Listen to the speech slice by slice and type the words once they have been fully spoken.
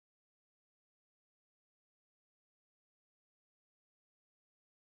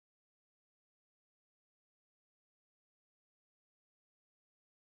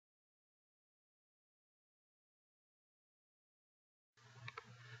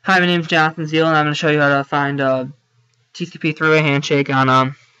Hi, my name is Jonathan Zeal, and I'm going to show you how to find TCP three-way handshake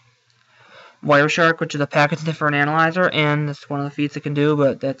on Wireshark, which is a packet sniffer and analyzer, and it's one of the feats it can do,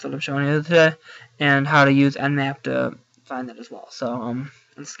 but that's what I'm showing you today, and how to use Nmap to find that as well. So,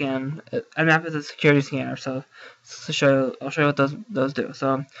 and scan. Nmap is a security scanner, so I'll show you what those do.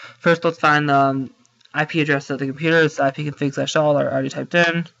 So, first let's find the IP address of the computer. It's ipconfig/all, I already typed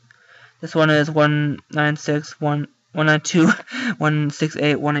in. This one is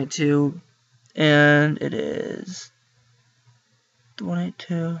 192.168.182, and it is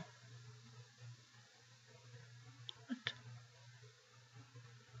 182.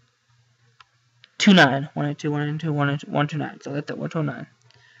 29, 129. So that's at 129.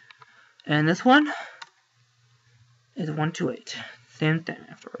 And this one is 128. Same thing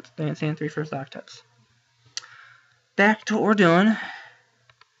afterwards. Same three first octets. Back to what we're doing.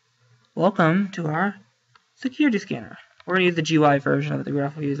 Welcome to our security scanner. We're gonna use the GUI version of the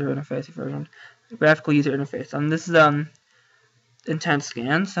graphical user interface version. The graphical user interface. This is intent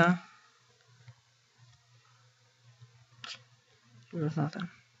scan. So there's nothing.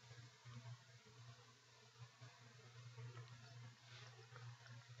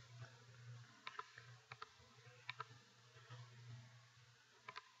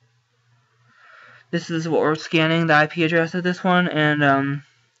 This is what we're scanning, the IP address of this one, and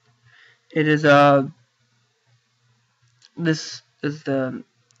it is this is the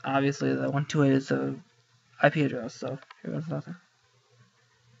obviously the 128 is the IP address, so here goes nothing.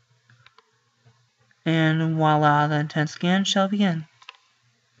 And voila, the intent scan shall begin.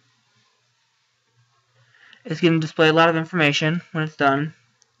 It's going to display a lot of information when it's done.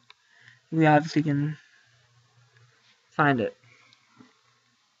 We obviously can find it.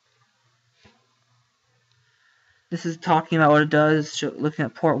 This is talking about what it does. It's looking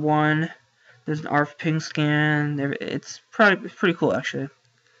at port 1. There's an ARF ping scan. It's pretty cool, actually.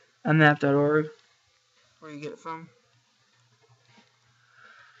 Nmap.org, where you get it from.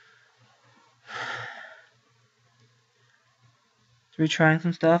 Retrying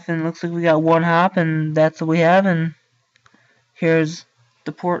some stuff, and it looks like we got one hop, and that's what we have. And here's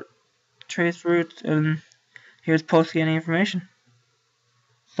the port trace route, and here's post scanning information.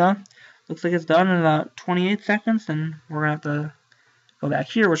 So looks like it's done in about 28 seconds, and we're gonna have to go back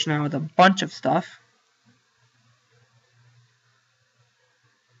here, which now with a bunch of stuff.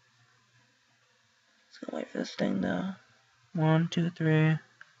 Let's go wait for this thing to 1, 2, 3.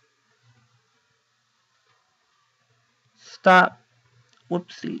 Stop.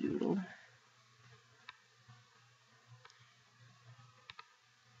 Whoopsie doodle.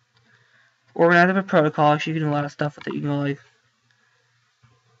 Or we're gonna have a protocol. Actually, you can do a lot of stuff with it. You can go like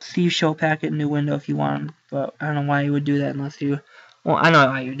see show packet new window if you want, but I don't know why you would do that unless you. Well, I know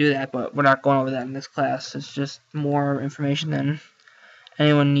why you do that, but we're not going over that in this class. It's just more information than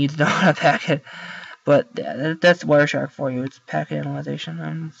anyone needs to know on a packet. But yeah, that's Wireshark for you. It's packet analyzation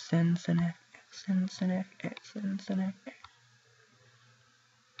on syn-ack.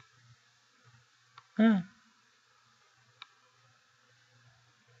 Huh.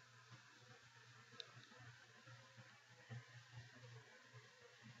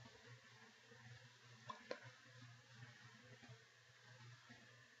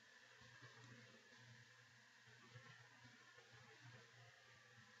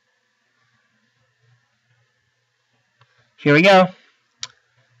 Here we go.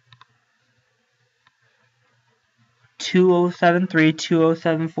 2073,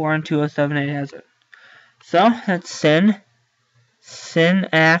 2074, and 2078 has it. So that's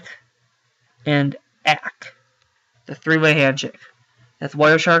syn-ack, and ack. The three-way handshake. That's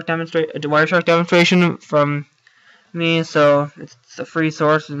Wireshark demonstration from me. So it's a free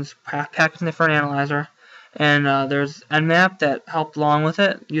source and it's packet sniffer and analyzer. And there's Nmap that helped along with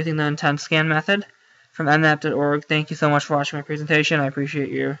it using the intent scan method from nmap.org. Thank you so much for watching my presentation. I appreciate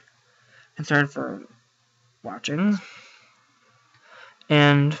your concern for watching.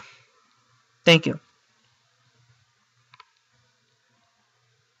 And thank you.